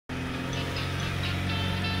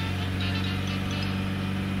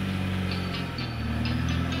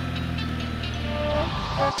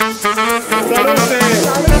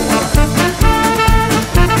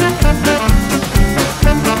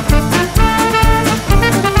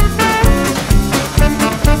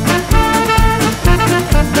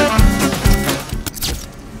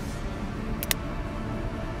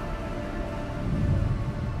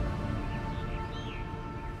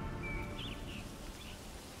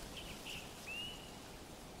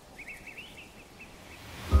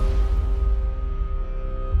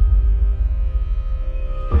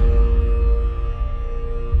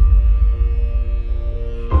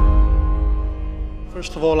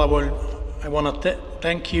First of all, I want to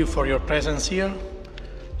thank you for your presence here.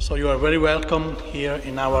 So you are very welcome here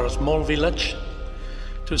in our small village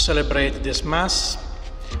to celebrate this Mass,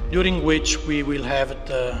 during which we will have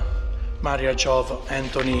the marriage of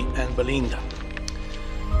Anthony and Belinda.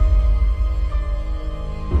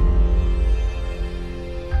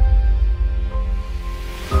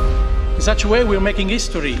 In such a way, we're making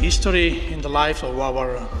history in the life of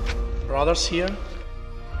our brothers here,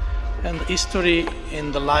 and history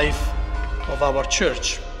in the life of our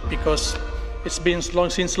church, because it's been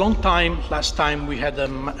since long time. Last time we had a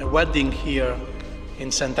wedding here in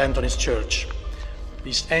St. Anthony's Church,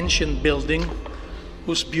 this ancient building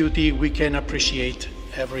whose beauty we can appreciate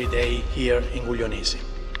every day here in Molise.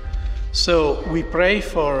 So we pray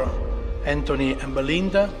for Anthony and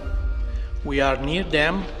Belinda. We are near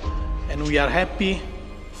them and we are happy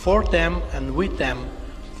for them and with them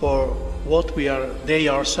for what they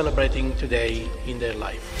are celebrating today in their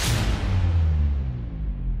life.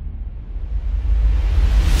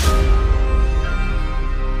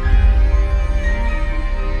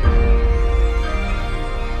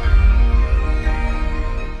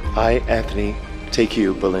 I, Anthony, take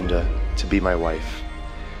you, Belinda, to be my wife.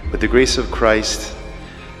 With the grace of Christ,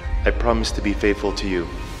 I promise to be faithful to you,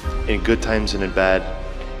 in good times and in bad,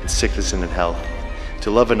 in sickness and in health,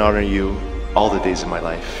 to love and honor you all the days of my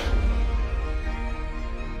life.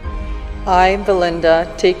 I,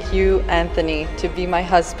 Belinda, take you, Anthony, to be my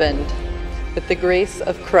husband. With the grace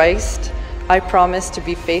of Christ, I promise to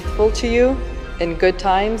be faithful to you in good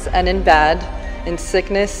times and in bad, in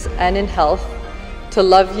sickness and in health, to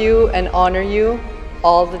love you and honor you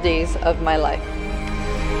all the days of my life.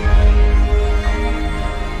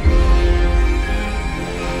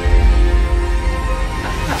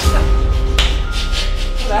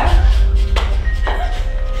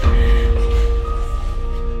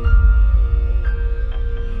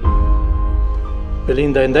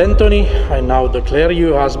 Belinda and Anthony, I now declare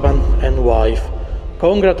you husband and wife.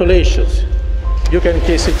 Congratulations. You can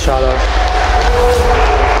kiss each other.